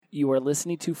You are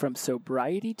listening to From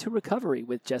Sobriety to Recovery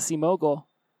with Jesse Mogul.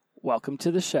 Welcome to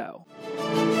the show.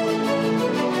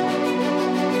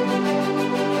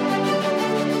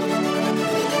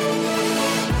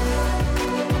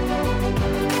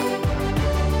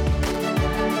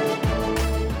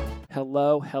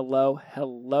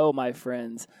 Hello, my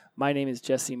friends. My name is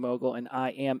Jesse Mogul, and I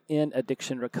am in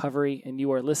addiction recovery, and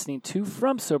you are listening to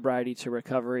From Sobriety to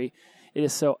Recovery. It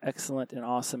is so excellent and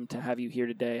awesome to have you here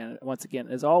today. And once again,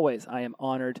 as always, I am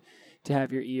honored to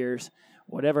have your ears.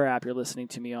 Whatever app you're listening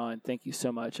to me on, thank you so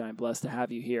much. I'm blessed to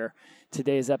have you here.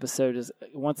 Today's episode is,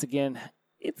 once again,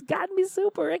 it's got me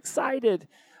super excited.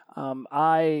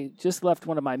 I just left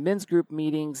one of my men's group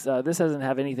meetings. This doesn't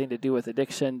have anything to do with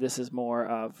addiction. This is more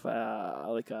of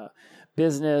like a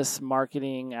business,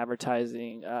 marketing,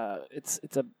 advertising. It's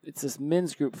this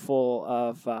men's group full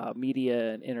of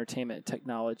media and entertainment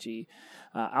technology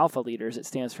alpha leaders. It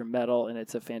stands for METAL, and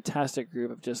it's a fantastic group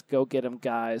of just go-get-em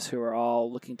guys who are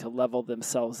all looking to level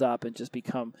themselves up and just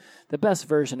become the best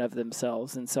version of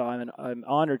themselves. And so I'm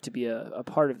honored to be a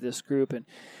part of this group. And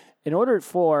in order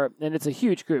for, and it's a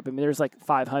huge group, I mean, there's like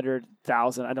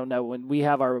 500,000, I don't know, when we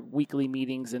have our weekly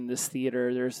meetings in this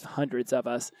theater, there's hundreds of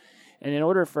us. And in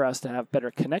order for us to have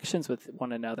better connections with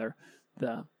one another,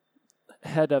 the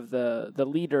head of the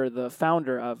leader, the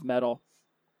founder of METAL,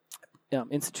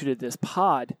 instituted this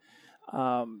pod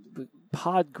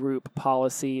group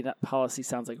policy. That policy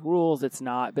sounds like rules. It's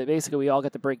not. But basically, we all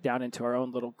got to break down into our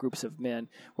own little groups of men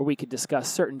where we could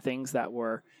discuss certain things that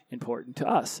were important to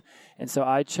us. And so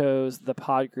I chose the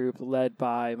pod group led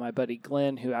by my buddy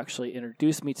Glenn, who actually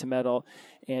introduced me to METAL.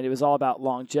 And it was all about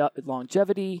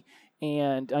longevity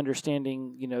and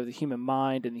understanding, the human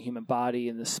mind and the human body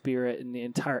and the spirit and the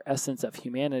entire essence of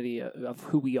humanity, of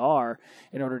who we are,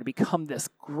 in order to become this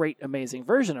great, amazing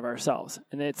version of ourselves.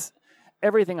 And it's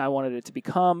everything I wanted it to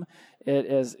become. It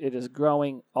is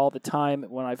growing all the time.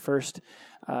 When I first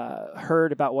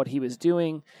heard about what he was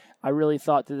doing, I really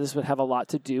thought that this would have a lot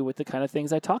to do with the kind of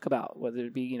things I talk about, whether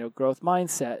it be, growth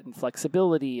mindset and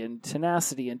flexibility and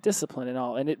tenacity and discipline and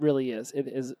all. And it really is.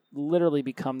 It has literally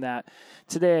become that.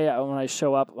 Today, when I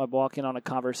show up, I'm walking on a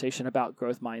conversation about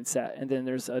growth mindset. And then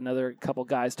there's another couple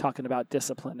guys talking about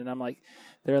discipline. And I'm like,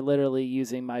 they're literally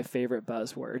using my favorite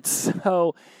buzzwords.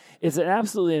 So it's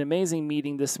absolutely an amazing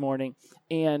meeting this morning.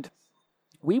 And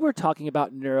we were talking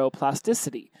about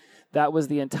neuroplasticity. That was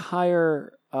the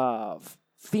entire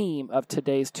theme of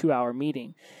today's 2-hour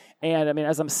meeting. And I mean,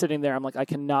 as I'm sitting there, I'm like, I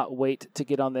cannot wait to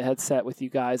get on the headset with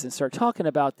you guys and start talking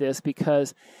about this,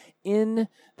 because in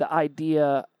the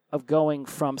idea of going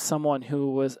from someone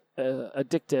who was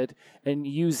addicted and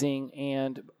using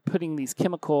and putting these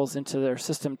chemicals into their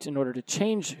system in order to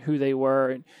change who they were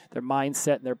and their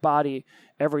mindset and their body,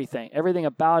 everything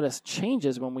about us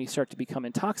changes when we start to become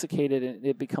intoxicated, and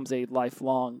it becomes a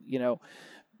lifelong,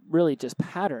 really just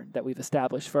pattern that we've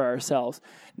established for ourselves.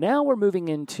 Now we're moving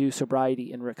into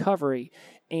sobriety and recovery,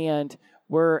 and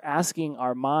we're asking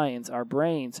our minds, our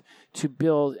brains, to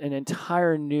build an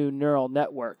entire new neural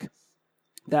network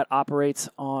that operates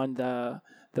on the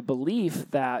belief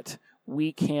that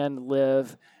we can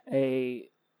live a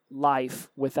life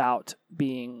without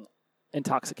being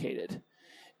intoxicated.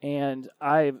 And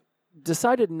I've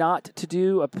decided not to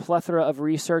do a plethora of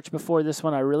research before this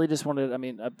one. I really just wanted,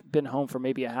 I've been home for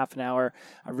maybe a half an hour.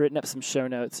 I've written up some show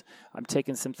notes. I'm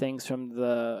taking some things from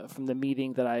the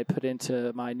meeting that I put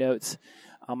into my notes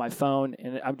on my phone.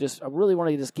 And I really want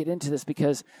to just get into this,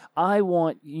 because I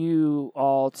want you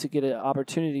all to get an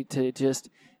opportunity to just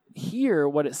hear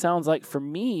what it sounds like for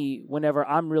me whenever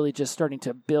I'm really just starting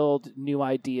to build new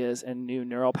ideas and new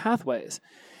neural pathways.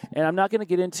 And I'm not going to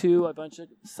get into a bunch of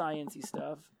sciencey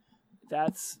stuff.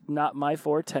 That's not my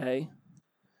forte.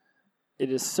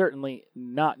 It is certainly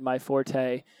not my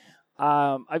forte.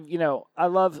 I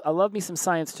love me some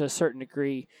science to a certain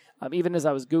degree. Even as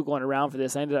I was Googling around for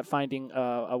this, I ended up finding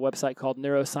a website called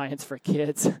Neuroscience for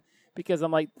Kids, because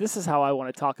I'm like, this is how I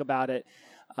want to talk about it.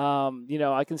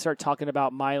 I can start talking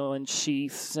about myelin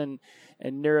sheaths and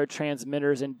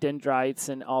neurotransmitters and dendrites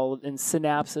and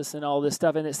synapses and all this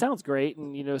stuff. And it sounds great.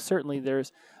 And, certainly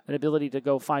there's an ability to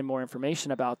go find more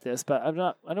information about this, but I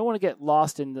don't want to get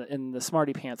lost in the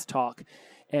smarty pants talk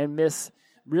and miss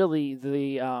really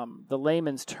the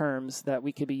layman's terms that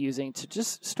we could be using to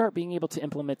just start being able to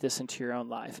implement this into your own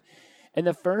life. And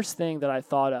the first thing that I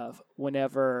thought of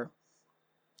whenever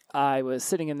I was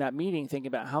sitting in that meeting thinking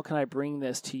about how can I bring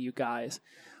this to you guys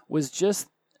was just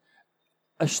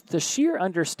the sheer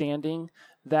understanding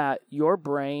that your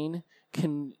brain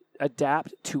can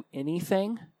adapt to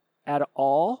anything at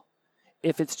all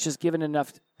if it's just given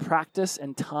enough practice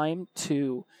and time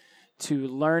to to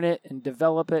learn it and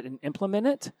develop it and implement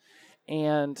it.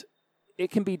 And it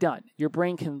can be done. Your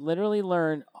brain can literally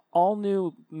learn all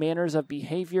new manners of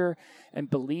behavior and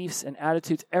beliefs and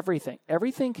attitudes, everything.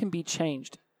 Everything can be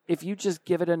changed if you just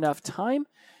give it enough time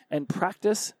and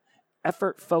practice,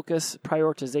 effort, focus,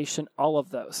 prioritization, all of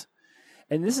those.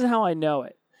 And this is how I know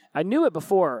it. I knew it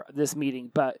before this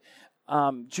meeting, but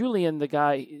Julian, the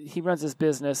guy, he runs his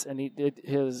business, and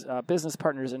his business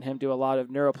partners and him do a lot of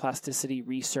neuroplasticity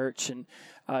research, and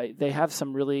they have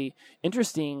some really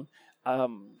interesting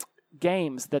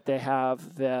games that they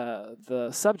have the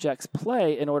subjects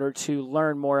play in order to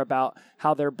learn more about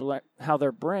how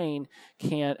their brain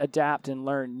can adapt and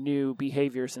learn new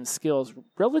behaviors and skills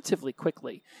relatively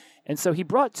quickly. And so he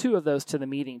brought 2 of those to the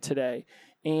meeting today,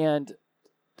 and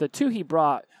the 2 he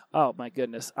brought, oh my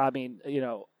goodness, I mean,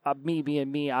 me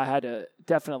being me, I had to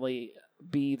definitely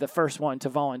be the first one to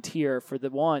volunteer for the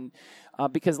one,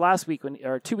 because last week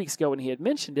 2 weeks ago when he had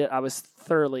mentioned it, I was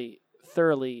thoroughly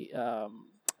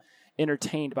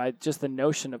entertained by just the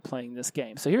notion of playing this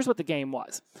game. So here's what the game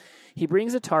was. He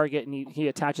brings a target and he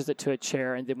attaches it to a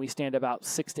chair, and then we stand about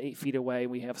 6 to 8 feet away.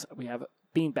 We have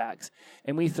bean bags,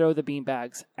 and we throw the bean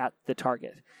bags at the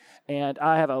target. And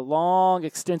I have a long,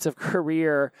 extensive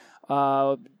career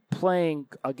playing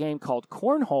a game called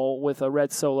Cornhole with a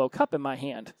red Solo cup in my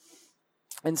hand.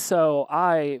 And so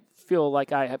I feel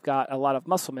like I have got a lot of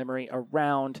muscle memory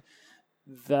around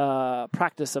the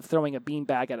practice of throwing a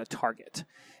beanbag at a target.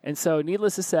 And so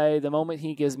needless to say, the moment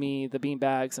he gives me the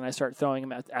beanbags and I start throwing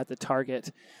them at the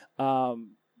target,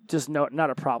 just not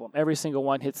a problem. Every single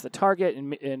one hits the target,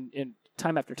 and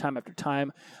time after time after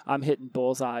time, I'm hitting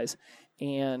bullseyes.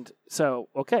 And so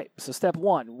step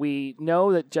 1, we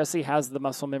know that Jesse has the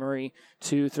muscle memory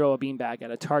to throw a beanbag at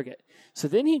a target. So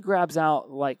then he grabs out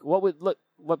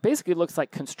what basically looks like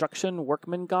construction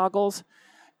workman goggles,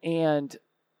 and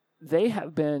they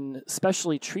have been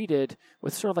specially treated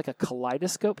with sort of like a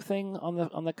kaleidoscope thing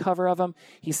on the cover of them.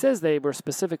 He says they were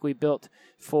specifically built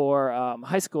for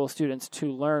high school students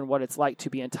to learn what it's like to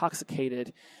be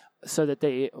intoxicated, so that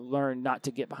they learn not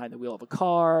to get behind the wheel of a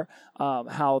car,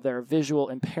 how their visual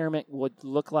impairment would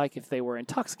look like if they were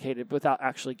intoxicated without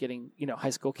actually getting, high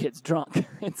school kids drunk.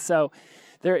 And so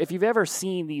if you've ever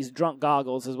seen these drunk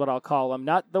goggles, is what I'll call them,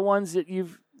 not the ones that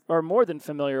are more than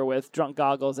familiar with, drunk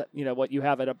goggles that, what you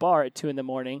have at a bar at 2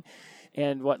 a.m.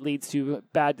 and what leads to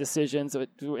bad decisions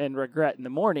and regret in the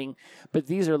morning. But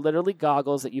these are literally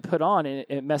goggles that you put on, and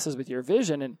it messes with your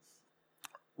vision. And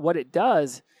what it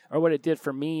does, or what it did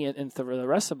for me and for the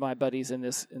rest of my buddies in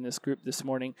this group this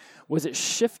morning, was it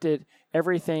shifted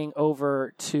everything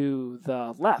over to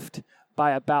the left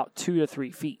by about 2 to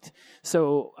 3 feet.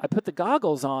 So I put the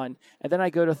goggles on, and then I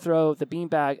go to throw the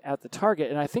beanbag at the target.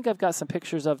 And I think I've got some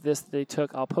pictures of this they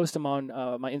took. I'll post them on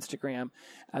my Instagram,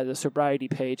 the sobriety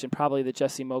page, and probably the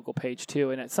Jesse Mogul page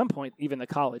too, and at some point even the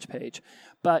college page.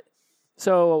 But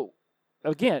so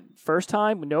again, first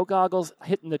time, no goggles,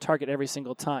 hitting the target every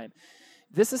single time.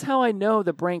 This is how I know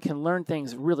the brain can learn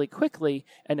things really quickly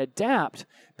and adapt,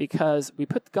 because we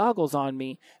put the goggles on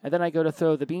me, and then I go to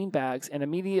throw the bean bags, and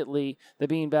immediately the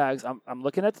bean bags, I'm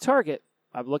looking at the target.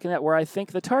 I'm looking at where I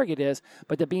think the target is,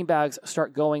 but the bean bags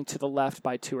start going to the left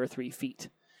by 2 or 3 feet.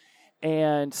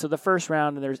 And so the first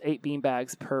round, and there's 8 bean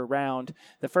bags per round.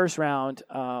 The first round,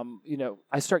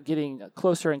 I start getting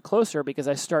closer and closer because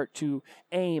I start to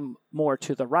aim more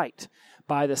to the right.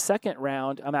 By the second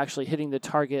round, I'm actually hitting the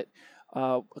target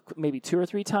maybe 2 or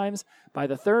 3 times. By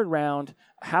the third round,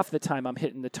 half the time I'm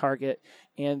hitting the target.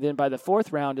 And then by the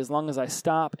fourth round, as long as I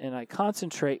stop and I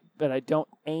concentrate, but I don't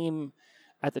aim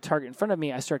at the target in front of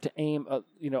me, I start to aim,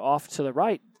 off to the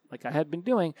right, like I had been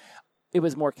doing. It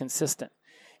was more consistent.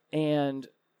 And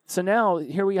so now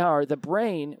here we are, the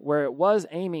brain, where it was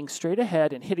aiming straight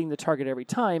ahead and hitting the target every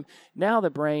time, now the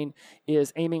brain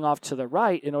is aiming off to the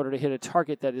right in order to hit a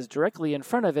target that is directly in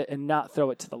front of it and not throw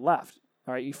it to the left.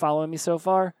 All right, you following me so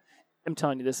far? I'm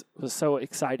telling you, this was so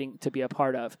exciting to be a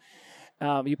part of.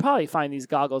 You probably find these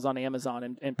goggles on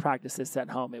Amazon and practice this at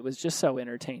home. It was just so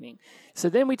entertaining. So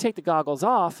then we take the goggles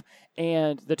off,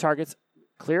 and the target's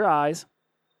clear eyes,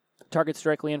 target's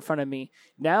directly in front of me.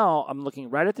 Now I'm looking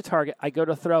right at the target. I go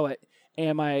to throw it,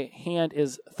 and my hand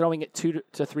is throwing it 2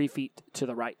 to 3 feet to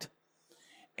the right.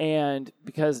 And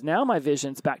because now my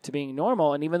vision's back to being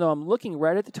normal, and even though I'm looking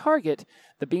right at the target,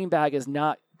 the beanbag is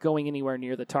not going anywhere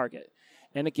near the target.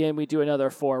 And again, we do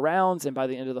another 4 rounds, and by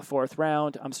the end of the 4th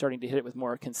round, I'm starting to hit it with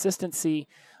more consistency.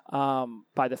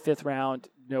 By the 5th round,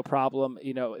 no problem.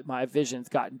 My vision's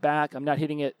gotten back. I'm not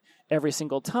hitting it every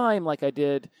single time like I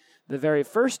did the very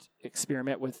first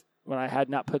experiment with when I had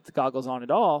not put the goggles on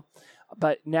at all.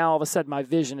 But now all of a sudden, my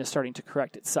vision is starting to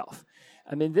correct itself.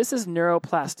 I mean, this is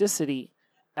neuroplasticity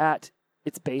at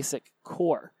its basic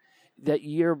core, that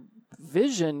your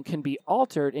vision can be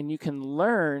altered and you can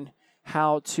learn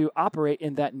how to operate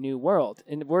in that new world.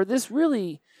 And where this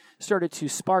really started to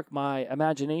spark my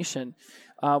imagination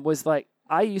was like,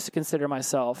 I used to consider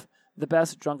myself the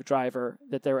best drunk driver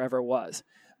that there ever was,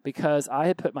 because I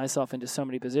had put myself into so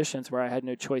many positions where I had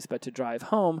no choice but to drive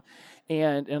home.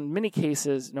 And in many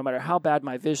cases, no matter how bad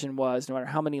my vision was, no matter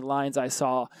how many lines I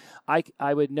saw,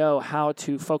 I would know how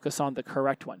to focus on the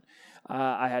correct one.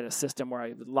 I had a system where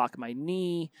I would lock my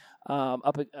knee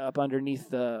up underneath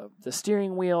the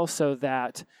steering wheel so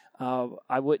that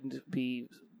I wouldn't be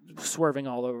swerving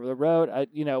all over the road.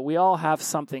 We all have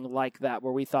something like that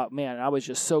where we thought, man, I was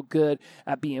just so good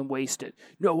at being wasted.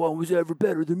 No one was ever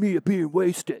better than me at being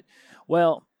wasted.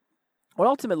 Well, what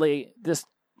ultimately this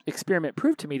experiment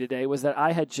proved to me today was that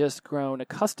I had just grown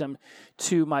accustomed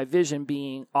to my vision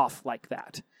being off like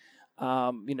that.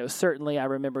 Certainly I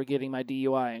remember getting my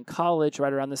DUI in college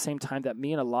right around the same time that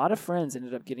me and a lot of friends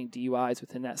ended up getting DUIs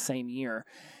within that same year.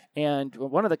 And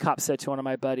one of the cops said to one of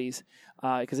my buddies,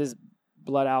 because his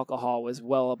blood alcohol was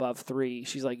well above 3,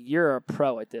 she's like, "You're a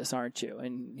pro at this, aren't you?"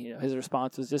 And his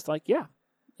response was just like, yeah,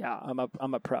 I'm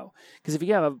a pro. Because if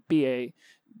you have a BA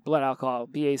blood alcohol,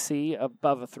 BAC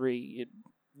above a 3,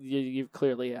 you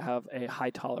clearly have a high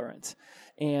tolerance.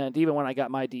 And even when I got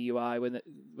my DUI,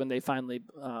 when they finally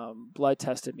blood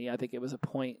tested me, I think it was a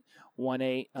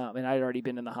 0.18, and I had already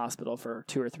been in the hospital for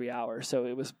 2 or 3 hours. So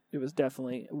it was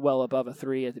definitely well above a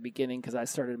 3 at the beginning, because I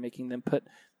started making them put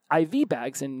IV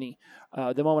bags in me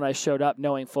the moment I showed up,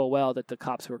 knowing full well that the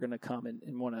cops were going to come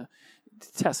and want to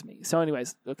test me. So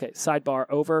anyways, okay, sidebar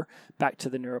over, back to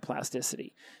the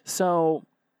neuroplasticity. So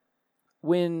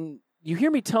when you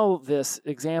hear me tell this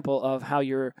example of how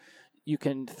you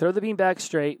can throw the beanbag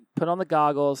straight, put on the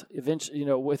goggles, eventually,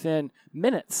 within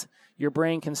minutes, your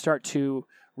brain can start to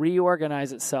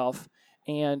reorganize itself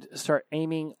and start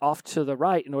aiming off to the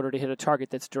right in order to hit a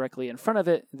target that's directly in front of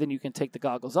it. Then you can take the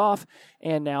goggles off,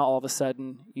 and now all of a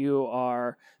sudden you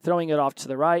are throwing it off to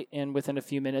the right, and within a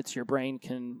few minutes your brain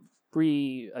can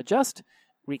readjust,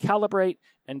 recalibrate,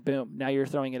 and boom, now you're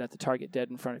throwing it at the target dead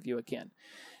in front of you again.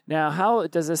 Now, how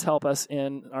does this help us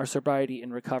in our sobriety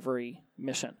and recovery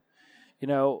mission?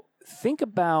 Think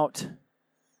about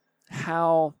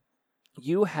how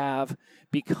you have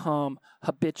become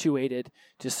habituated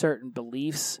to certain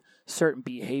beliefs, certain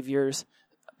behaviors,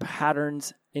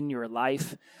 patterns in your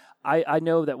life. I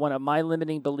know that one of my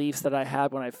limiting beliefs that I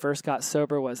had when I first got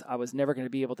sober was I was never going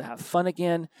to be able to have fun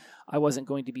again. I wasn't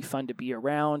going to be fun to be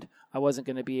around. I wasn't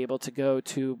going to be able to go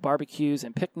to barbecues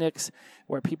and picnics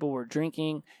where people were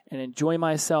drinking and enjoy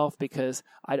myself, because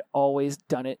I'd always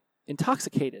done it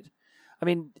intoxicated. I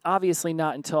mean, obviously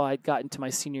not until I got into my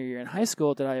senior year in high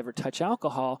school did I ever touch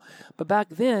alcohol. But back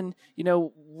then,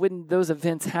 when those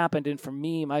events happened, and for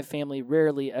me, my family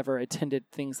rarely ever attended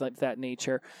things like that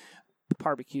nature,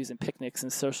 barbecues and picnics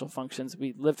and social functions.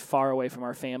 We lived far away from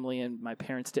our family, and my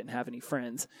parents didn't have any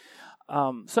friends.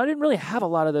 So I didn't really have a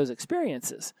lot of those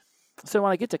experiences. So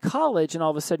when I get to college and all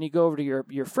of a sudden you go over to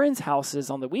your friends' houses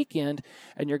on the weekend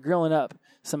and you're grilling up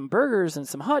some burgers and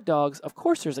some hot dogs, of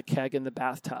course there's a keg in the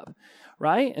bathtub,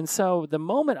 right? And so the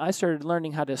moment I started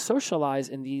learning how to socialize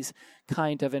in these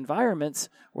kind of environments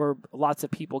where lots of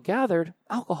people gathered,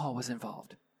 alcohol was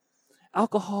involved.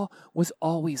 Alcohol was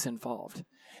always involved.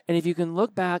 And if you can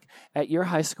look back at your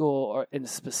high school, and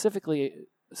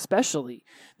especially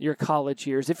your college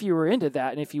years, if you were into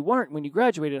that, and if you weren't when you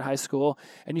graduated high school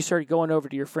and you started going over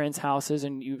to your friends' houses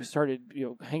and you started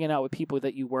hanging out with people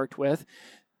that you worked with,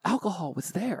 alcohol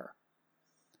was there.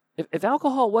 If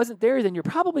alcohol wasn't there, then you're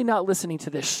probably not listening to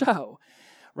this show,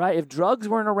 right? If drugs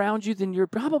weren't around you, then you're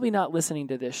probably not listening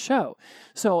to this show.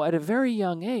 So at a very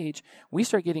young age, we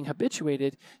start getting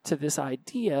habituated to this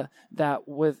idea that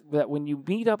when you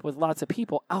meet up with lots of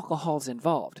people, alcohol's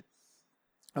involved.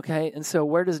 Okay, and so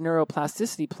where does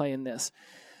neuroplasticity play in this?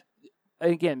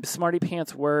 Again, smarty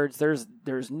pants words. There's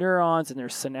neurons, and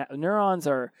there's neurons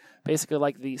are basically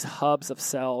like these hubs of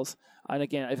cells. And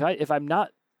again, if I'm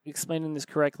not explaining this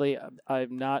correctly,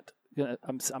 I'm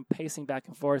pacing back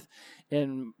and forth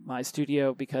in my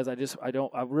studio because I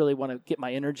really want to get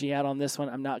my energy out on this one.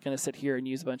 I'm not going to sit here and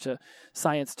use a bunch of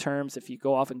science terms. If you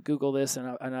go off and Google this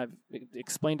and I've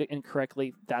explained it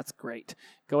incorrectly, that's great.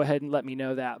 Go ahead and let me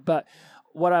know that. But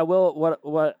but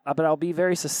I'll be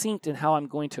very succinct in how I'm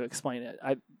going to explain it.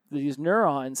 These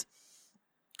neurons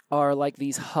are like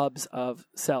these hubs of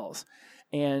cells,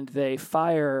 and they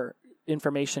fire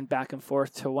information back and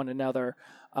forth to one another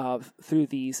through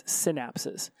these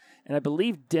synapses. And I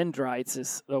believe dendrites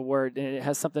is a word, and it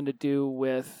has something to do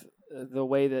with the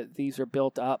way that these are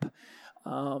built up.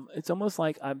 It's almost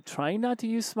like I'm trying not to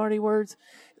use smarty words.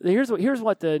 Here's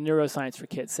what the Neuroscience for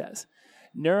Kids says.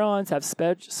 Neurons have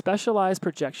specialized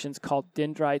projections called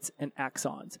dendrites and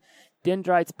axons.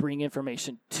 Dendrites bring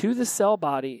information to the cell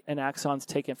body, and axons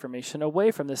take information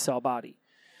away from the cell body.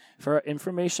 For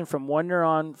information from one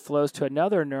neuron flows to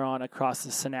another neuron across the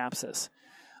synapses.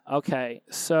 Okay,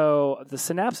 so the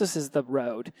synapses is the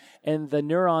road, and the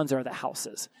neurons are the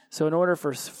houses. So in order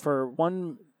for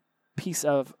one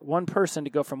person to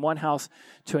go from one house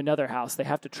to another house, they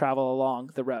have to travel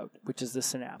along the road, which is the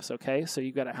synapse. Okay, so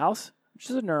you've got a house, which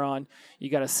is a neuron. You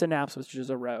got a synapse, which is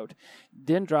a road.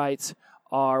 Dendrites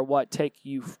are what take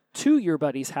you to your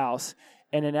buddy's house,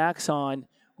 and an axon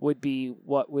would be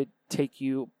what would take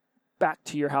you back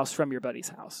to your house from your buddy's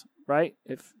house, right?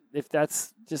 If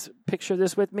that's, just picture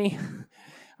this with me.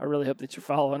 I really hope that you're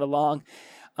following along.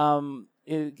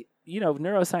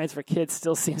 Neuroscience for Kids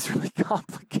still seems really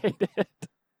complicated.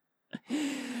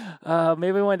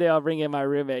 Maybe one day I'll bring in my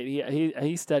roommate.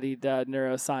 He studied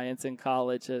neuroscience in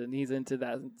college, and he's into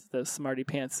the smarty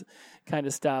pants kind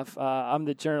of stuff. I'm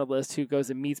the journalist who goes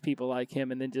and meets people like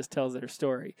him and then just tells their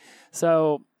story.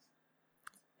 So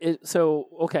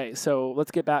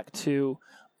let's get back to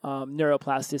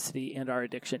neuroplasticity and our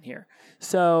addiction here.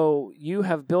 So you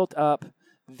have built up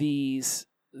these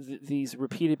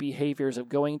repeated behaviors of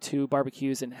going to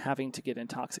barbecues and having to get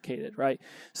intoxicated, right?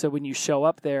 So when you show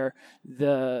up there,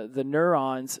 the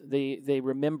neurons, they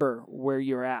remember where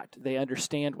you're at. They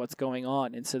understand what's going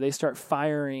on. And so they start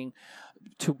firing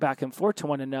back and forth to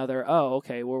one another. Oh,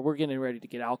 okay, well, we're getting ready to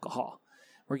get alcohol.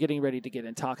 We're getting ready to get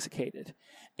intoxicated.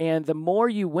 And the more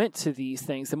you went to these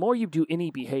things, the more you do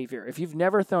any behavior. If you've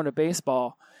never thrown a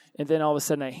baseball and then all of a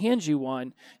sudden I hand you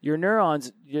one, your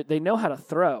neurons, they know how to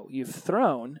throw. You've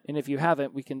thrown, and if you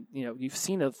haven't, you've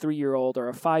seen a 3-year-old or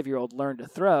a 5-year-old learn to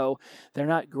throw. They're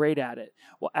not great at it.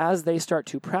 Well, as they start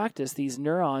to practice, these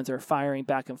neurons are firing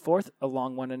back and forth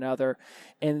along one another,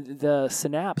 and the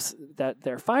synapse that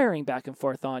they're firing back and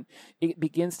forth on, it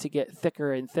begins to get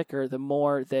thicker and thicker the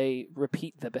more they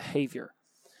repeat the behavior.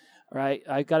 Right?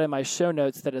 I've got in my show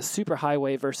notes that a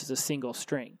superhighway versus a single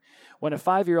string. When a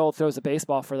 5-year-old throws a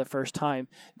baseball for the first time,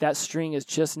 that string is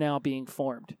just now being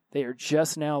formed. They are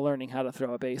just now learning how to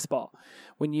throw a baseball.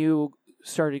 When you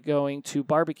started going to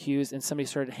barbecues and somebody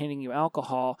started handing you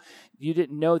alcohol, you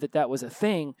didn't know that was a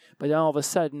thing, but then all of a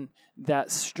sudden that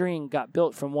string got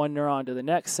built from one neuron to the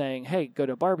next saying, hey, go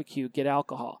to a barbecue, get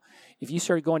alcohol. If you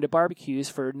started going to barbecues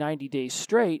for 90 days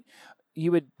straight,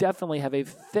 you would definitely have a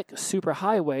thick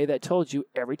superhighway that told you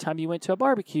every time you went to a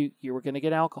barbecue, you were going to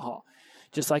get alcohol.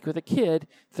 Just like with a kid,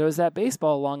 throws that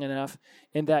baseball long enough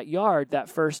in that yard that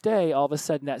first day, all of a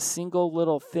sudden that single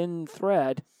little thin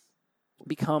thread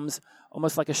becomes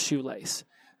almost like a shoelace.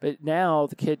 But now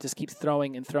the kid just keeps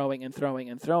throwing and throwing and throwing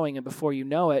and throwing, and before you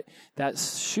know it, that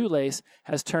shoelace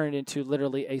has turned into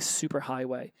literally a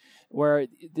superhighway where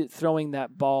throwing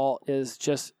that ball is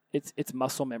just, it's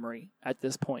muscle memory at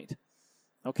this point.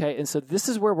 Okay, and so this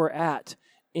is where we're at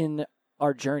in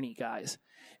our journey, guys,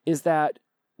 is that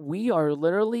we are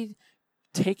literally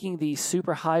taking these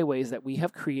superhighways that we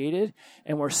have created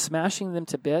and we're smashing them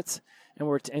to bits,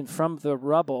 and from the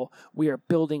rubble, we are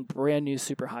building brand new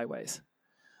superhighways.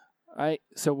 Right?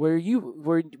 So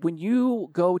when you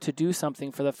go to do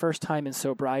something for the first time in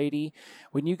sobriety,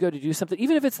 when you go to do something,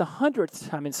 even if it's the 100th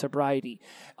time in sobriety,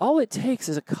 all it takes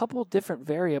is a couple different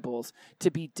variables to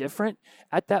be different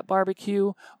at that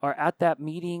barbecue or at that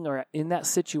meeting or in that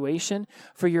situation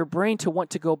for your brain to want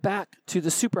to go back to the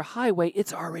superhighway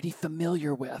it's already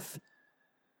familiar with.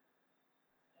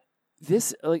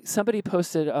 This, somebody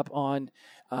posted up on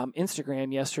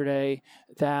Instagram yesterday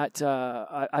that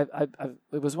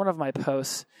it was one of my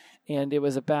posts, and it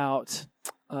was about,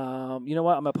 you know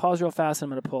what, I'm going to pause real fast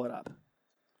and I'm going to pull it up.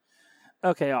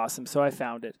 Okay, awesome. So I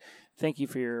found it. Thank you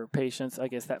for your patience. I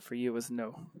guess that for you was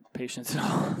no patience at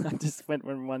all. I just went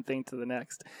from one thing to the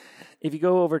next. If you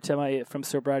go over to my From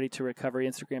Sobriety to Recovery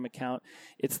Instagram account,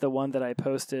 it's the one that I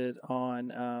posted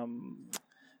on,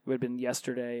 it would have been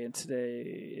yesterday, and today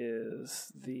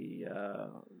is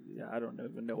I don't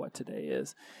even know what today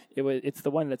is. It's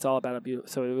the one that's all about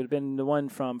so it would have been the one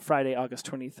from Friday, August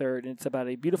 23rd, and it's about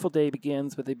a beautiful day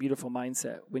begins with a beautiful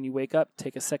mindset. When you wake up,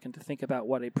 take a second to think about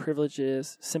what a privilege it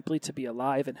is simply to be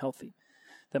alive and healthy.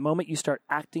 The moment you start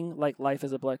acting like life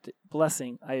is a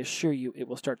blessing, I assure you it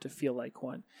will start to feel like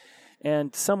one.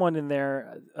 And someone in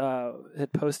there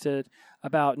had posted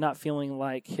about not feeling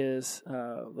like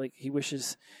he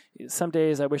wishes, some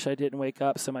days I wish I didn't wake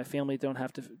up so my family don't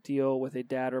have to deal with a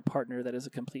dad or partner that is a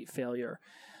complete failure.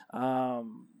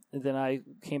 And then I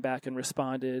came back and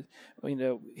responded,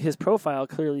 his profile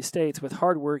clearly states with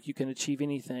hard work, you can achieve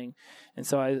anything. And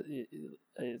so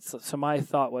so my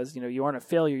thought was, you aren't a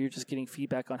failure. You're just getting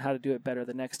feedback on how to do it better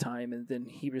the next time. And then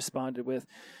he responded with,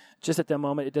 just at the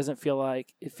moment, it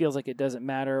feels like it doesn't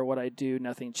matter what I do,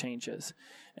 nothing changes.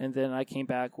 And then I came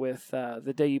back with,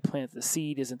 the day you plant the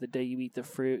seed isn't the day you eat the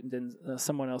fruit. And then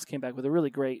someone else came back with a really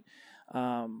great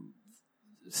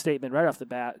statement right off the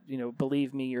bat.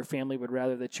 Believe me, your family would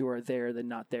rather that you are there than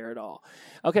not there at all.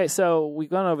 Okay, so we've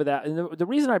gone over that. And the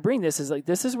reason I bring this is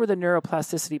this is where the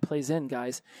neuroplasticity plays in,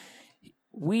 guys.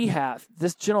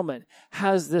 This gentleman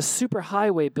has this super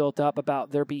highway built up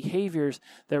about their behaviors,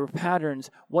 their patterns,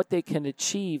 what they can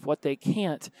achieve, what they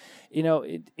can't,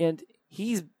 and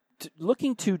he's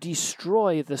looking to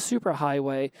destroy the super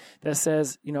highway that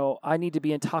says, I need to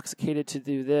be intoxicated to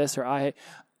do this, or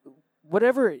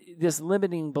whatever this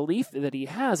limiting belief that he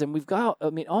has, and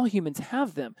all humans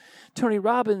have them. Tony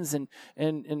Robbins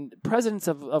and presidents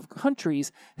of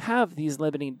countries have these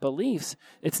limiting beliefs.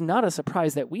 It's not a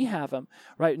surprise that we have them.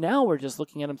 Right now, we're just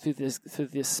looking at them through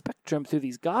this spectrum, through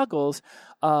these goggles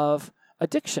of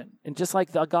addiction. And just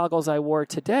like the goggles I wore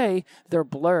today, they're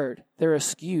blurred, they're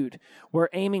askewed. We're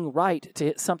aiming right to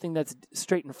hit something that's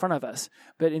straight in front of us,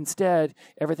 but instead,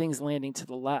 everything's landing to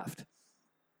the left.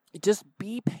 Just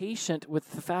be patient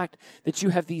with the fact that you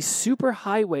have these super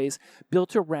highways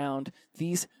built around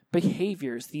these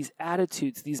behaviors, these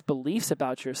attitudes, these beliefs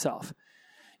about yourself.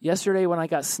 Yesterday when I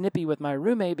got snippy with my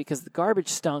roommate because the garbage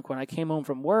stunk when I came home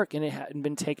from work and it hadn't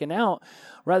been taken out,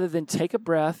 rather than take a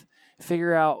breath,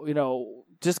 figure out,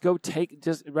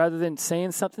 rather than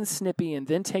saying something snippy and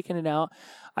then taking it out,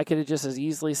 I could have just as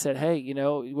easily said, hey, you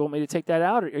want me to take that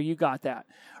out or you got that,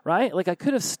 right? Like I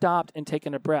could have stopped and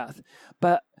taken a breath.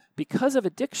 But because of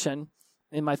addiction,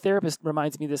 and my therapist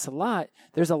reminds me this a lot,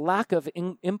 there's a lack of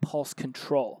impulse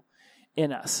control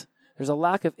in us. There's a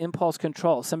lack of impulse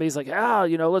control. Somebody's like,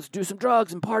 let's do some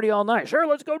drugs and party all night. Sure,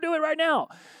 let's go do it right now.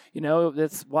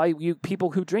 That's why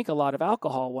people who drink a lot of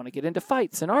alcohol want to get into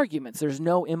fights and arguments. There's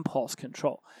no impulse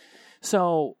control.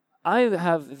 So I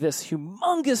have this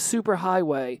humongous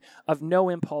superhighway of no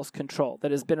impulse control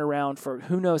that has been around for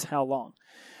who knows how long.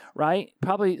 Right?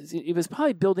 It was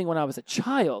probably building when I was a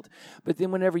child, but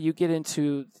then whenever you get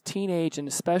into teenage and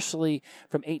especially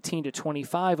from 18 to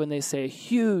 25, when they say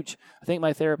I think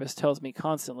my therapist tells me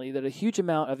constantly that a huge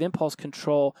amount of impulse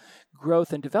control,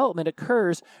 growth, and development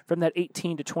occurs from that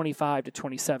 18 to 25 to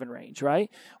 27 range, right?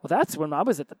 Well, that's when I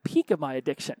was at the peak of my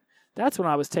addiction. That's when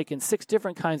I was taking 6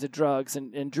 different kinds of drugs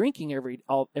and drinking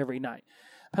every night.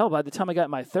 Hell, by the time I got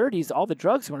in my 30s, all the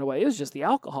drugs went away. It was just the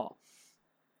alcohol.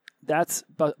 That's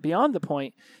beyond the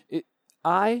point.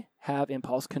 I have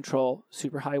impulse control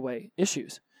superhighway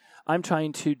issues. I'm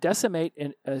trying to decimate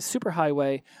a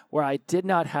superhighway where I did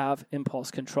not have impulse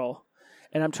control,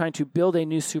 and I'm trying to build a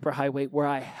new superhighway where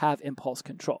I have impulse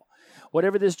control.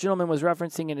 Whatever this gentleman was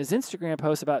referencing in his Instagram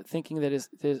post about thinking that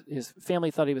his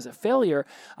family thought he was a failure,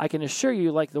 I can assure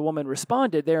you, like the woman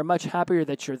responded, they are much happier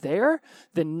that you're there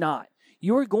than not.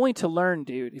 You're going to learn,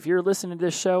 dude. If you're listening to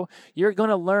this show, you're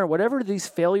going to learn whatever these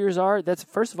failures are. That's,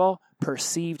 first of all,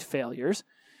 perceived failures,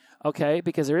 okay?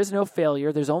 Because there is no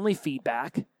failure. There's only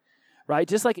feedback, right?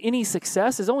 Just like any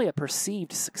success is only a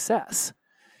perceived success.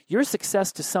 Your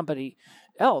success to somebody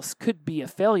else could be a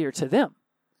failure to them.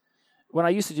 When I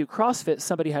used to do CrossFit,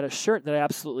 somebody had a shirt that I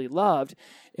absolutely loved.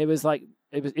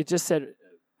 It just said,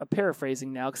 I'm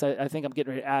paraphrasing now because I think I'm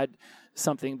getting ready to add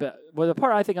something, but the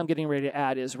part I think I'm getting ready to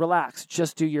add is relax,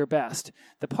 just do your best.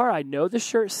 The part I know the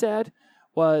shirt said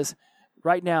was,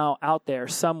 right now out there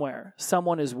somewhere,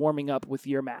 someone is warming up with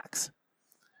your max.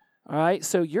 All right,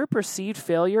 so your perceived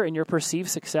failure and your perceived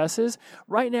successes,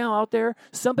 right now out there,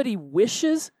 somebody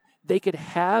wishes they could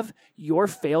have your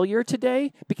failure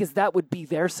today because that would be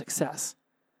their success.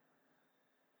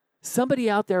 Somebody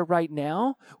out there right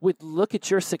now would look at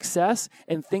your success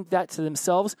and think that to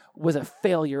themselves was a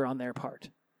failure on their part.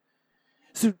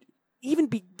 So even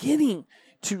beginning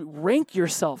to rank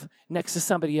yourself next to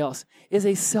somebody else is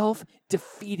a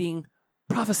self-defeating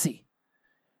prophecy.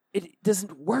 It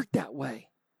doesn't work that way.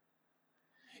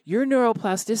 Your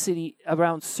neuroplasticity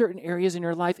around certain areas in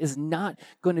your life is not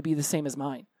going to be the same as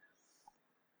mine.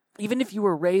 Even if you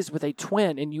were raised with a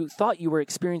twin and you thought you were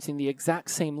experiencing the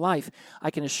exact same life, I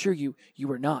can assure you, you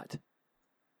were not.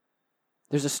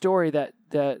 There's a story that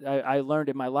I learned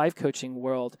in my life coaching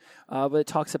world, but it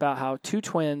talks about how 2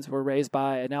 twins were raised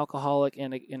by an alcoholic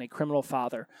and a criminal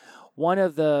father. one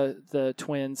of the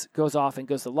twins goes off and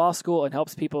goes to law school and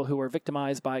helps people who were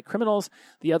victimized by criminals.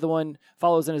 The other one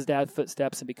follows in his dad's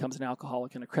footsteps and becomes an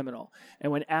alcoholic and a criminal.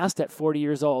 And when asked at 40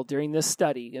 years old during this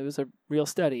study, it was a real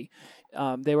study,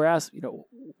 they were asked,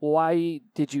 why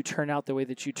did you turn out the way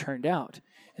that you turned out?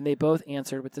 And they both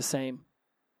answered with the same.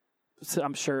 So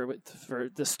I'm sure for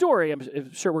the story,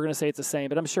 I'm sure we're going to say it's the same,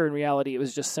 but I'm sure in reality it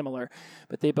was just similar.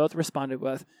 But they both responded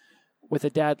with a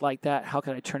dad like that, how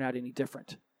could I turn out any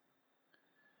different?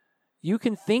 You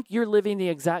can think you're living the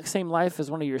exact same life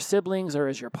as one of your siblings or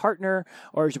as your partner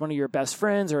or as one of your best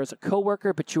friends or as a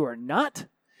coworker, but you are not.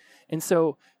 And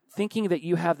so thinking that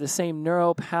you have the same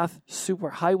neural path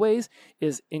superhighways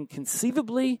is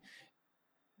inconceivably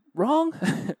wrong.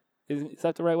 Is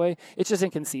that the right way? It's just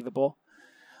inconceivable.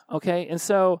 Okay. And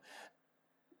so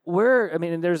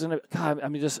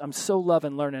I'm so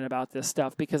loving learning about this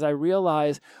stuff because I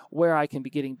realize where I can be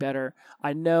getting better.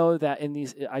 I know that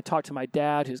I talked to my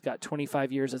dad, who's got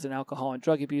 25 years as an alcohol and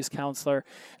drug abuse counselor,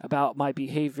 about my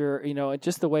behavior, and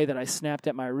just the way that I snapped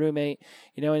at my roommate,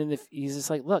 and he's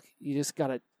just like, look, you just got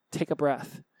to take a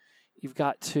breath. You've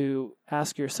got to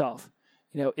ask yourself,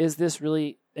 is this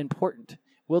really important?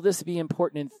 Will this be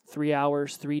important in 3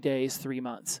 hours, 3 days, 3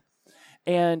 months?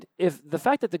 And if the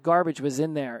fact that the garbage was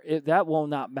in there, that will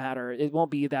not matter. It won't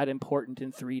be that important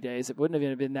in 3 days. It wouldn't have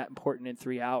even been that important in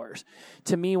 3 hours.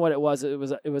 To me, what it was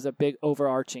a big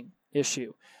overarching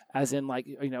issue, as in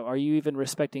are you even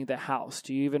respecting the house?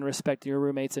 Do you even respect your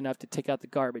roommates enough to take out the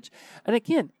garbage? And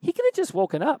again, he could have just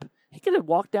woken up. He could have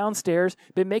walked downstairs,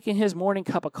 been making his morning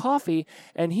cup of coffee,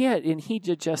 and he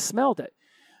just smelled it.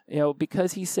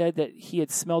 Because he said that he had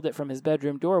smelled it from his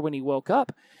bedroom door when he woke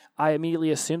up, I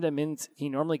immediately assumed that means he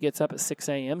normally gets up at 6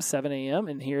 a.m., 7 a.m.,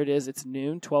 and here it is, it's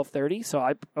noon, 12:30.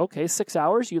 So 6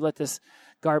 hours, you let this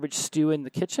garbage stew in the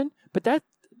kitchen. But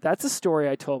that's a story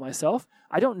I told myself.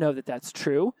 I don't know that that's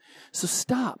true. So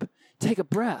stop. Take a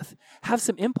breath. Have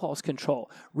some impulse control.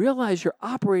 Realize you're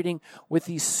operating with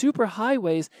these super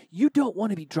highways you don't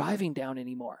want to be driving down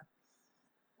anymore.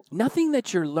 Nothing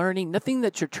that you're learning, nothing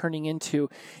that you're turning into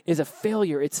is a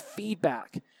failure. It's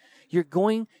feedback. You're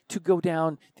going to go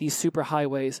down these super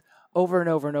highways over and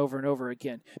over and over and over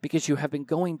again because you have been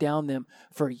going down them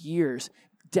for years,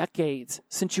 decades.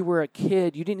 Since you were a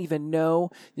kid, you didn't even know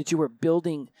that you were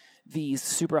building these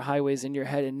super highways in your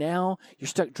head, and now you're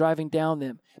stuck driving down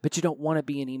them, but you don't want to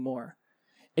be anymore.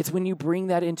 It's when you bring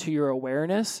that into your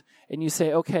awareness and you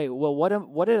say, okay, well,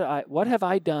 what have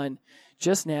I done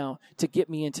just now to get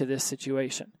me into this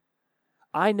situation?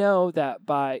 I know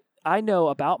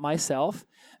about myself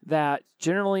that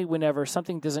generally whenever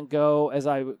something doesn't go as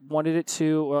I wanted it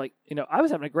to, or I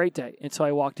was having a great day until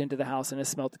I walked into the house and I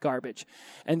smelled the garbage.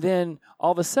 And then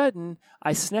all of a sudden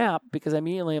I snap because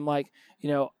immediately I'm like,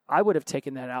 I would have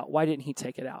taken that out. Why didn't he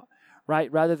take it out?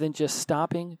 Right? Rather than just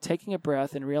stopping, taking a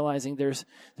breath and realizing there's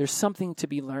something to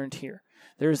be learned here.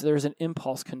 There's an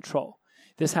impulse control.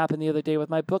 This happened the other day with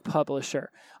my book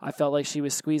publisher. I felt like she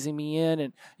was squeezing me in,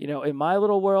 and in my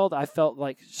little world, I felt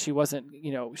like she wasn't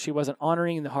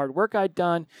honoring the hard work I'd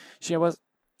done. She was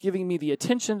giving me the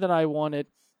attention that I wanted,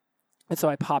 and so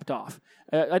I popped off.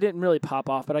 I didn't really pop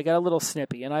off, but I got a little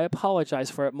snippy, and I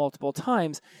apologized for it multiple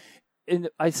times. And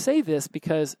I say this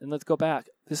because, and let's go back,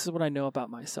 this is what I know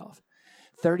about myself.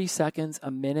 30 seconds,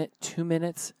 a minute, 2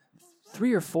 minutes,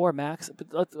 3 or 4 max,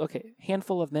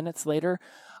 handful of minutes later,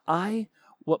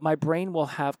 what my brain will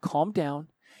have calmed down.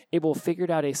 It will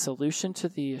figure out a solution to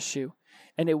the issue,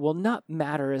 and it will not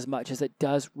matter as much as it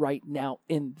does right now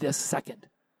in this second.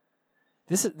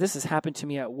 This has happened to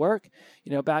me at work.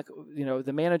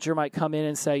 The manager might come in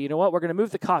and say, you know what, we're going to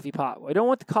move the coffee pot. We don't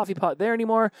want the coffee pot there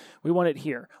anymore. We want it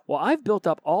here. Well, I've built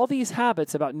up all these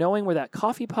habits about knowing where that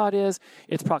coffee pot is,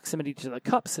 its proximity to the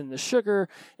cups and the sugar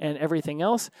and everything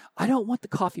else. I don't want the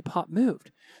coffee pot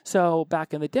moved. So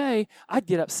back in the day, I'd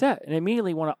get upset and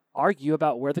immediately want to argue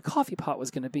about where the coffee pot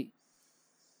was going to be.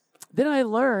 Then I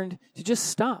learned to just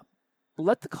stop.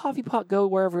 Let the coffee pot go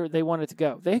wherever they want it to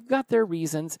go. They've got their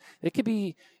reasons. It could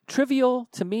be trivial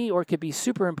to me or it could be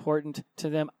super important to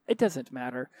them. It doesn't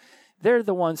matter. They're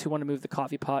the ones who want to move the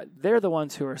coffee pot. They're the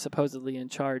ones who are supposedly in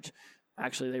charge.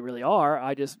 Actually, they really are.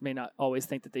 I just may not always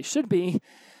think that they should be.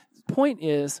 The point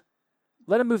is,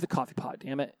 let them move the coffee pot,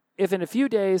 damn it. If in a few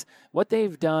days what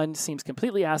they've done seems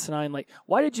completely asinine, like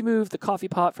why did you move the coffee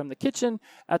pot from the kitchen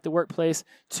at the workplace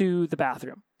to the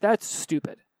bathroom? That's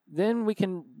stupid. Then we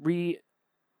can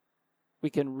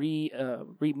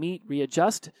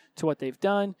readjust to what they've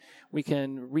done. We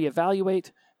can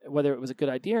reevaluate whether it was a good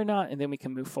idea or not, and then we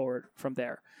can move forward from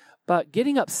there. But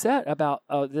getting upset about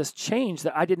this change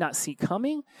that I did not see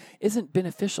coming isn't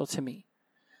beneficial to me.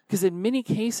 Because in many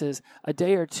cases, a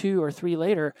day or 2 or 3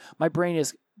 later, my brain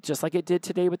is just like it did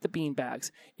today with the bean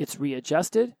bags. It's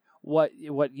readjusted. What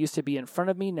used to be in front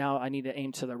of me, now I need to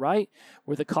aim to the right.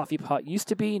 Where the coffee pot used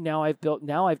to be, now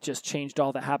I've just changed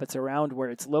all the habits around where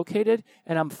it's located,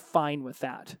 and I'm fine with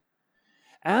that.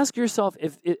 Ask yourself,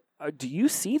 do you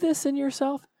see this in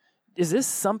yourself? Is this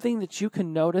something that you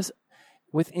can notice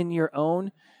within your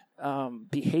own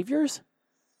behaviors?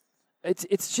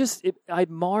 I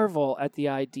marvel at the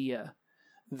idea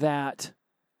that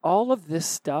all of this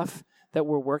stuff that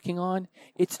we're working on,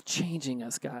 it's changing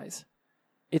us, guys.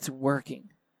 It's working.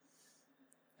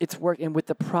 And with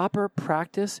the proper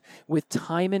practice, with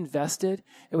time invested,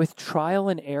 and with trial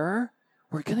and error,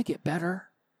 we're going to get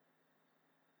better.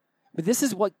 But this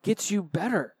is what gets you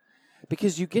better,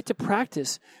 because you get to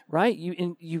practice, right?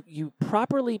 You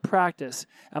properly practice.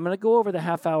 I'm going to go over the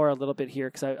half hour a little bit here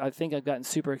because I think I've gotten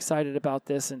super excited about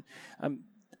this, and I'm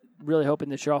really hoping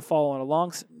that you're all following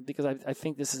along because I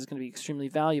think this is going to be extremely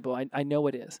valuable. I know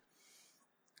it is.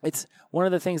 It's one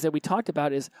of the things that we talked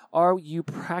about is, are you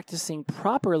practicing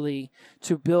properly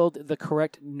to build the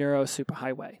correct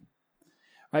neurosuperhighway?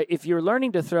 Right? If you're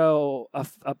learning to throw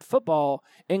a football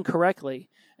incorrectly,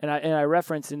 and I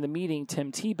referenced in the meeting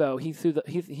Tim Tebow,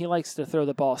 he likes to throw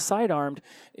the ball sidearmed.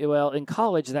 Well, in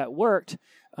college that worked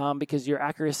because your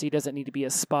accuracy doesn't need to be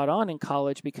as spot on in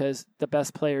college, because the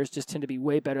best players just tend to be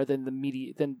way better than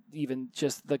than even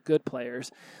just the good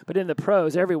players. But in the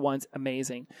pros, everyone's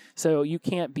amazing. So you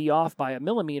can't be off by a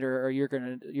millimeter, or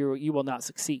you will not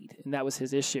succeed. And that was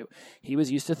his issue. He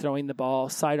was used to throwing the ball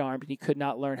sidearmed, and he could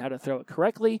not learn how to throw it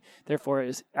correctly. Therefore,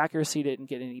 his accuracy didn't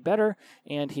get any better,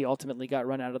 and he ultimately got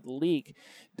run out of the league.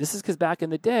 This is because back in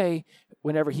the day,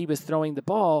 whenever he was throwing the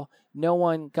ball, no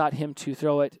one got him to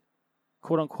throw it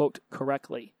quote-unquote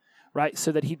correctly, right?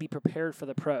 So that he'd be prepared for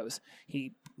the pros.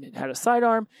 He had a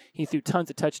sidearm. He threw tons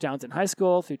of touchdowns in high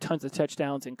school, threw tons of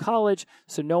touchdowns in college,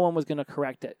 so no one was going to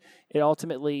correct it. It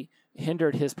ultimately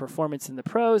hindered his performance in the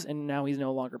pros, and now he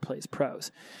no longer plays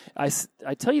pros. I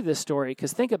tell you this story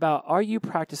because think about, are you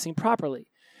practicing properly?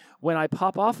 When I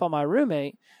pop off on my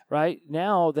roommate, right,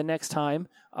 now the next time,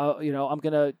 I'm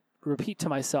going to repeat to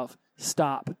myself,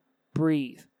 stop,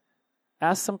 breathe,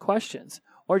 ask some questions.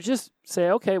 Or just say,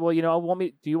 okay, well, do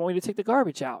you want me to take the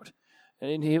garbage out?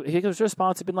 And his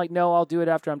response had been like, no, I'll do it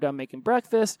after I'm done making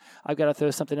breakfast. I've got to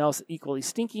throw something else equally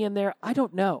stinky in there. I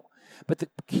don't know. But the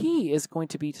key is going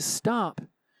to be to stop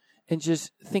and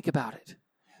just think about it.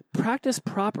 Practice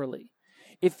properly.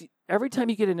 If every time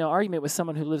you get in an argument with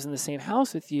someone who lives in the same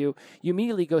house with you, you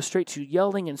immediately go straight to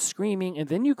yelling and screaming, and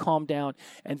then you calm down,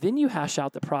 and then you hash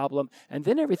out the problem, and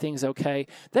then everything's okay,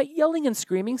 that yelling and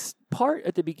screaming part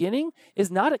at the beginning is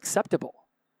not acceptable.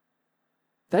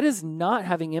 That is not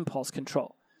having impulse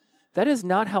control. That is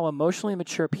not how emotionally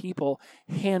mature people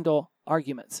handle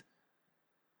arguments.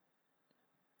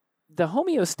 The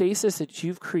homeostasis that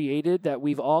you've created, that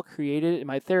we've all created, and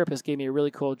my therapist gave me a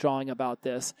really cool drawing about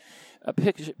this, a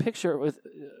picture with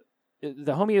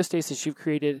the homeostasis you've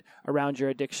created around your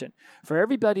addiction. For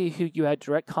everybody who you had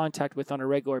direct contact with on a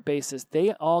regular basis,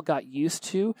 they all got used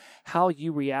to how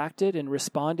you reacted and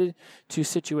responded to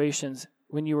situations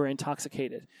when you were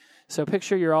intoxicated. So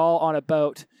picture you're all on a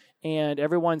boat, and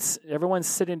everyone's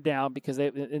sitting down because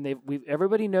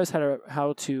everybody knows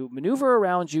how to maneuver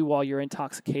around you while you're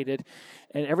intoxicated,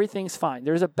 and everything's fine.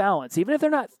 There's a balance, even if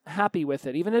they're not happy with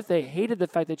it, even if they hated the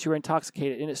fact that you were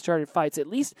intoxicated and it started fights. At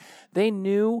least they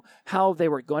knew how they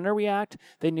were going to react.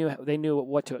 They knew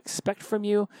what to expect from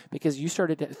you because you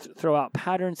started to throw out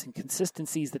patterns and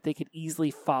consistencies that they could easily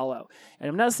follow. And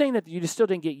I'm not saying that you still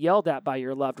didn't get yelled at by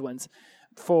your loved ones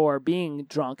for being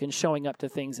drunk and showing up to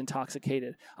things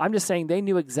intoxicated. I'm just saying they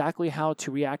knew exactly how to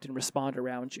react and respond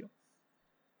around you.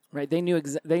 Right? They knew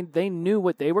they knew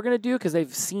what they were going to do because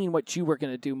they've seen what you were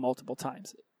going to do multiple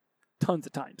times, tons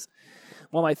of times.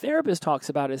 What my therapist talks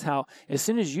about is how as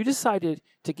soon as you decided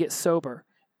to get sober,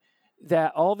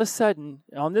 that all of a sudden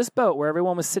on this boat where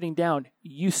everyone was sitting down,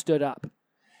 you stood up.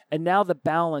 And now the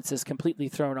balance is completely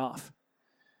thrown off.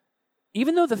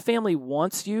 Even though the family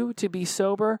wants you to be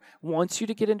sober, wants you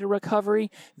to get into recovery,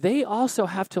 they also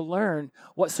have to learn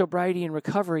what sobriety and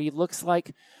recovery looks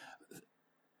like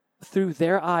through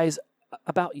their eyes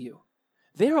about you.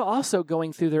 They are also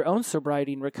going through their own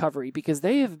sobriety and recovery because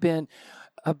they have been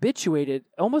habituated,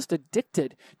 almost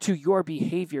addicted to your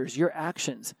behaviors, your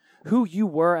actions who you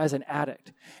were as an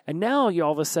addict. And now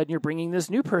all of a sudden you're bringing this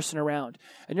new person around.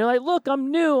 And you're like, look,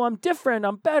 I'm new, I'm different,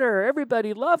 I'm better,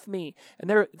 everybody love me. And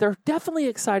they're definitely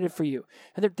excited for you.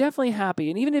 And they're definitely happy.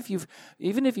 And even if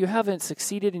you haven't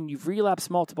succeeded and you've relapsed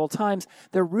multiple times,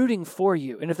 they're rooting for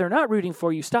you. And if they're not rooting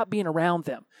for you, stop being around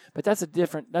them. But that's a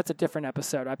different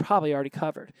episode I probably already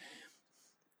covered.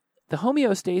 The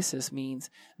homeostasis means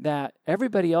that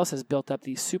everybody else has built up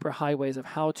these super highways of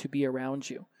how to be around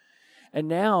you. And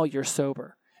now you're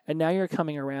sober. And now you're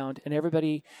coming around, and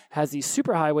everybody has these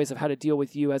super highways of how to deal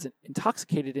with you as an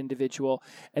intoxicated individual.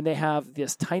 And they have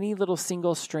this tiny little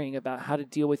single string about how to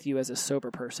deal with you as a sober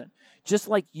person. Just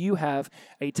like you have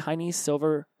a tiny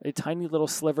little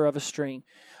sliver of a string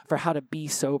for how to be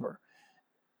sober.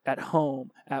 At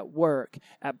home, at work,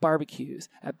 at barbecues,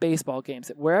 at baseball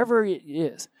games, wherever it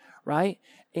is, right?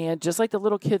 And just like the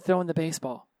little kid throwing the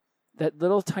baseball, that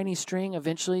little tiny string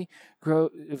eventually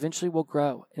will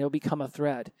grow, and it'll become a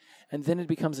thread, and then it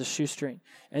becomes a shoestring.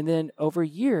 And then over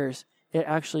years, it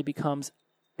actually becomes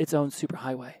its own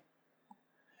superhighway.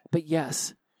 But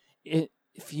yes,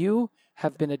 if you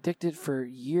have been addicted for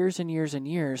years and years and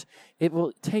years, it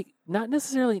will take not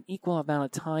necessarily an equal amount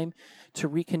of time to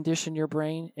recondition your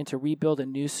brain and to rebuild a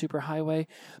new superhighway,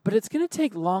 but it's going to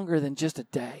take longer than just a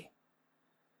day.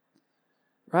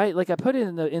 Right? Like I put it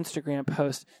in the Instagram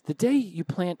post, the day you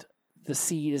plant the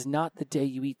seed is not the day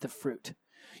you eat the fruit.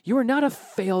 You are not a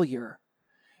failure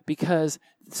because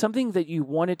something that you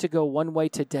wanted to go one way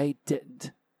today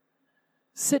didn't.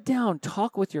 Sit down,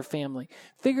 talk with your family,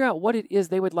 figure out what it is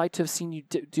they would like to have seen you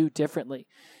do differently.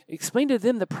 Explain to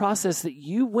them the process that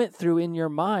you went through in your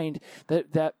mind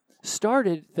that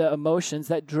started the emotions,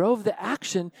 that drove the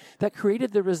action, that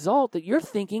created the result that you're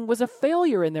thinking was a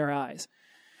failure in their eyes.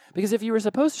 Because if you were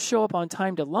supposed to show up on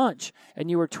time to lunch and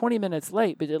you were 20 minutes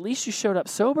late, but at least you showed up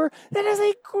sober, that is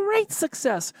a great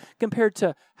success compared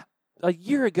to a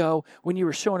year ago when you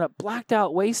were showing up blacked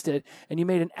out, wasted, and you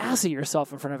made an ass of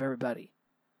yourself in front of everybody.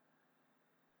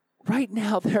 Right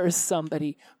now, there is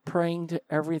somebody praying to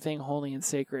everything holy and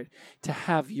sacred to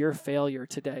have your failure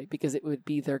today because it would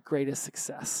be their greatest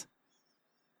success.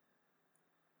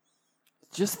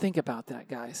 Just think about that,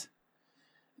 guys.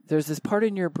 There's this part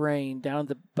in your brain down at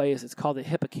the base, it's called the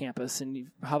hippocampus, and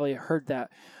you've probably heard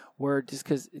that word just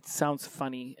because it sounds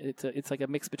funny. It's like a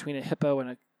mix between a hippo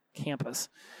and a campus.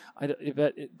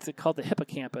 But it's called the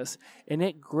hippocampus, and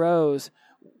it grows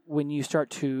when you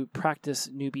start to practice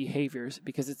new behaviors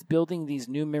because it's building these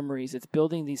new memories, it's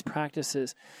building these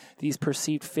practices, these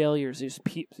perceived failures,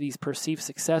 these perceived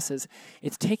successes.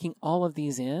 It's taking all of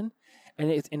these in, and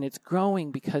it's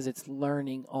growing because it's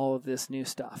learning all of this new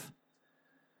stuff.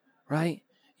 Right?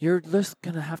 You're just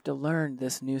going to have to learn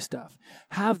this new stuff.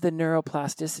 Have the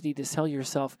neuroplasticity to tell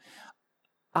yourself,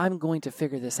 I'm going to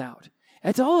figure this out.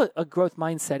 That's all a growth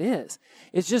mindset is.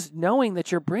 It's just knowing that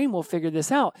your brain will figure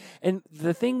this out. And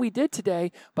the thing we did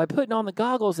today by putting on the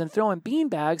goggles and throwing bean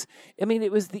bags,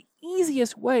 it was the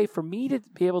easiest way for me to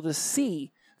be able to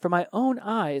see from my own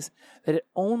eyes that it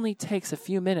only takes a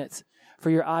few minutes for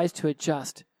your eyes to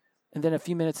adjust and then a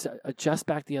few minutes to adjust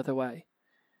back the other way.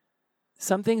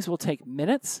 Some things will take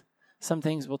minutes. Some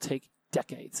things will take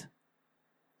decades.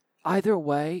 Either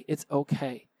way, it's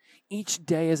okay. Each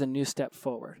day is a new step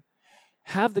forward.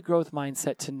 Have the growth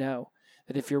mindset to know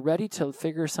that if you're ready to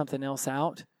figure something else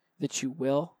out, that you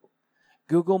will.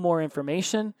 Google more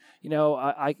information.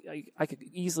 I could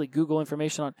easily Google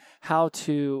information on how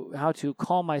to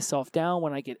calm myself down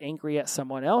when I get angry at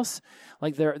someone else.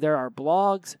 Like there are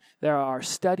blogs, there are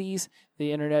studies.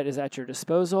 The internet is at your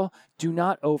disposal. Do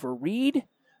not overread.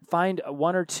 Find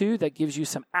one or two that gives you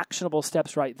some actionable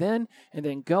steps right then, and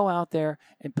then go out there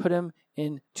and put them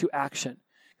into action.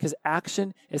 Because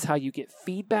action is how you get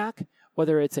feedback,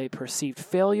 whether it's a perceived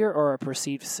failure or a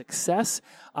perceived success.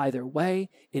 Either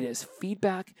way, it is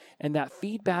feedback, and that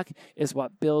feedback is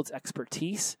what builds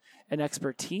expertise, and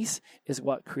expertise is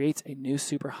what creates a new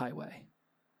superhighway.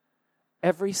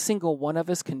 Every single one of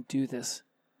us can do this.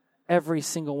 Every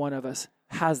single one of us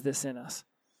has this in us.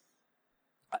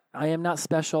 I am not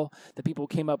special. The people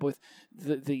who came up with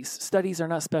these studies are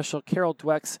not special. Carol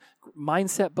Dweck's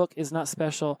mindset book is not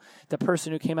special. The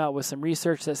person who came out with some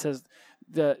research that says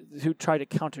who tried to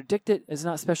contradict it is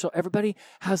not special. Everybody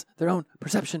has their own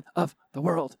perception of the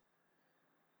world.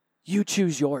 You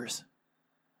choose yours.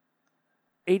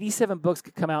 87 books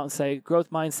could come out and say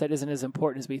growth mindset isn't as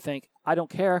important as we think. I don't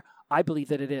care. I believe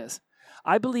that it is.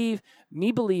 I believe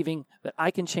me believing that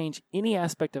I can change any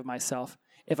aspect of myself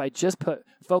if I just put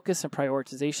focus and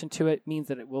prioritization to it means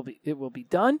that it will be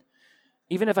done,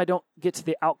 Even if I don't get to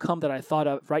the outcome that I thought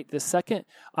of right this second,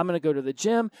 I'm going to go to the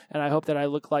gym and I hope that I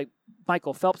look like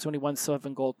Michael Phelps when he won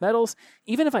 7 gold medals.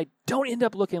 Even if I don't end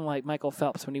up looking like Michael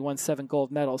Phelps when he won 7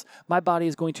 gold medals, my body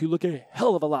is going to look a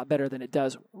hell of a lot better than it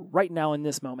does right now in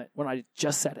this moment when I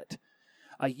just said it.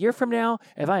 A year from now,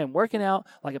 if I am working out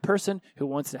like a person who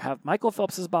wants to have Michael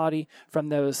Phelps's body from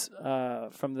those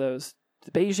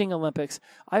Beijing Olympics,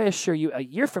 I assure you a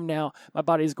year from now, my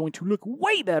body is going to look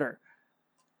way better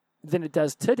than it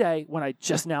does today when I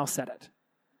just now said it.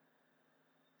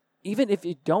 Even if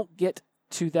you don't get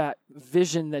to that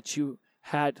vision that you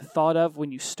had thought of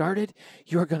when you started,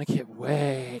 you're going to get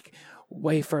way,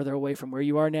 way further away from where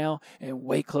you are now and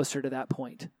way closer to that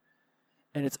point.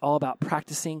 And it's all about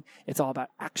practicing. It's all about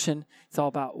action. It's all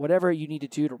about whatever you need to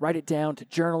do to write it down, to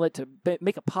journal it, to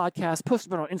make a podcast, post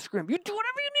it on Instagram. You do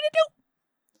whatever you need to do.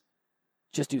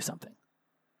 Just do something.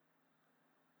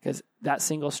 Because that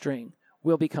single string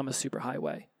will become a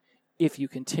superhighway if you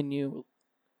continue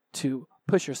to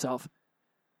push yourself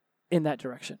in that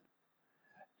direction.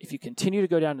 If you continue to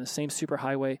go down the same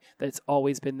superhighway that's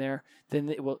always been there, then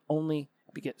it will only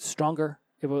get stronger.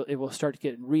 It will start to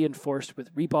get reinforced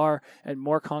with rebar and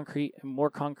more concrete.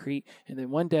 And then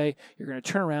one day you're going to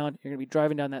turn around, you're going to be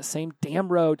driving down that same damn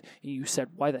road, and you said,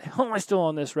 why the hell am I still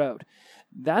on this road?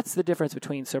 That's the difference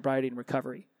between sobriety and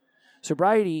recovery.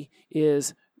 Sobriety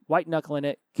is white knuckling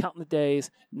it, counting the days,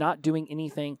 not doing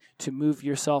anything to move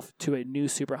yourself to a new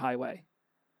superhighway.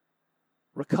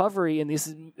 Recovery, and this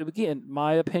is, again,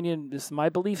 my opinion, this is my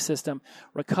belief system,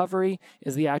 recovery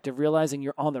is the act of realizing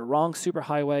you're on the wrong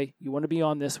superhighway, you want to be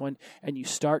on this one, and you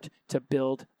start to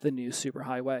build the new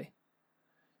superhighway.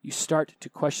 You start to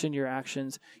question your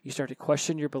actions, you start to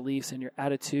question your beliefs and your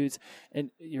attitudes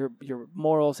and your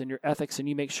morals and your ethics, and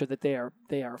you make sure that they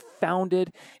are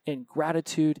founded in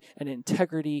gratitude and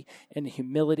integrity and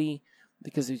humility,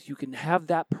 because if you can have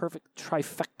that perfect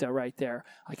trifecta right there,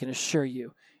 I can assure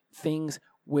you, things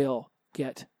will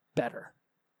get better.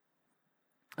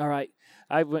 All right.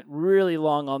 I went really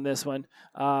long on this one.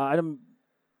 I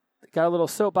got a little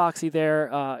soapboxy there.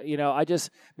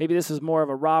 Maybe this was more of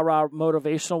a rah-rah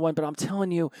motivational one, but I'm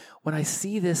telling you, when I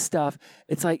see this stuff,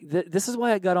 it's like, this is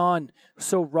why I got on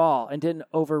so raw and didn't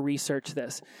over-research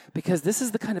this, because this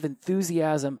is the kind of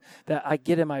enthusiasm that I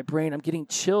get in my brain. I'm getting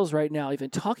chills right now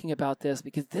even talking about this,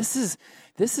 because this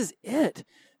is it.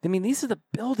 I mean, these are the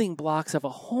building blocks of a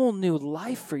whole new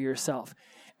life for yourself.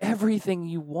 Everything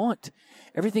you want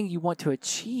to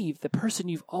achieve, the person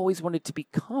you've always wanted to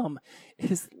become,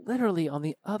 is literally on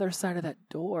the other side of that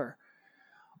door.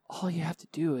 All you have to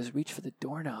do is reach for the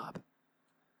doorknob.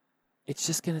 It's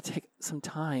just going to take some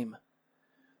time.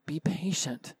 Be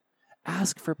patient.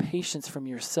 Ask for patience from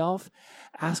yourself.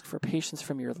 Ask for patience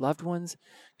from your loved ones.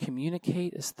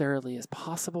 Communicate as thoroughly as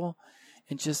possible,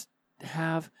 and just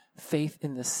have faith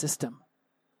in the system.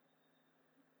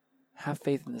 Have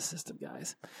faith in the system,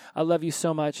 guys. I love you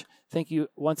so much. Thank you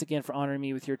once again for honoring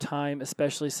me with your time,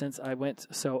 especially since I went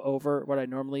so over what I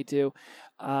normally do.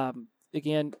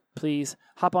 Again, please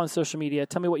hop on social media.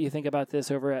 Tell me what you think about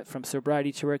this over at From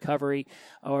Sobriety to Recovery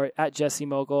or at Jesse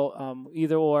Mogul.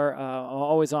 Either or, I'm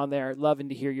always on there. Loving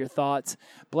to hear your thoughts.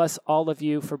 Bless all of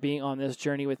you for being on this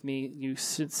journey with me. You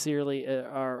sincerely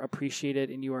are appreciated,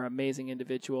 and you are amazing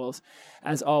individuals.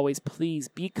 As always, please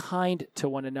be kind to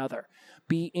one another.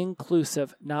 Be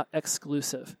inclusive, not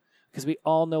exclusive, because we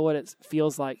all know what it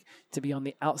feels like to be on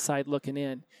the outside looking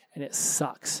in, and it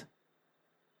sucks.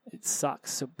 It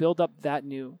sucks. So build up that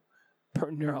new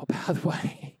neural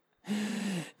pathway.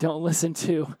 Don't listen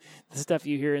to the stuff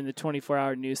you hear in the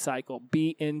 24-hour news cycle.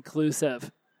 Be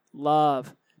inclusive.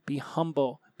 Love. Be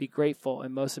humble. Be grateful.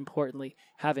 And most importantly,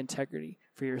 have integrity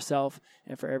for yourself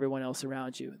and for everyone else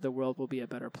around you. The world will be a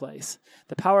better place.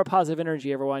 The power of positive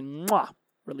energy, everyone. Mwah!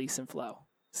 Release and flow.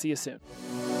 See you soon.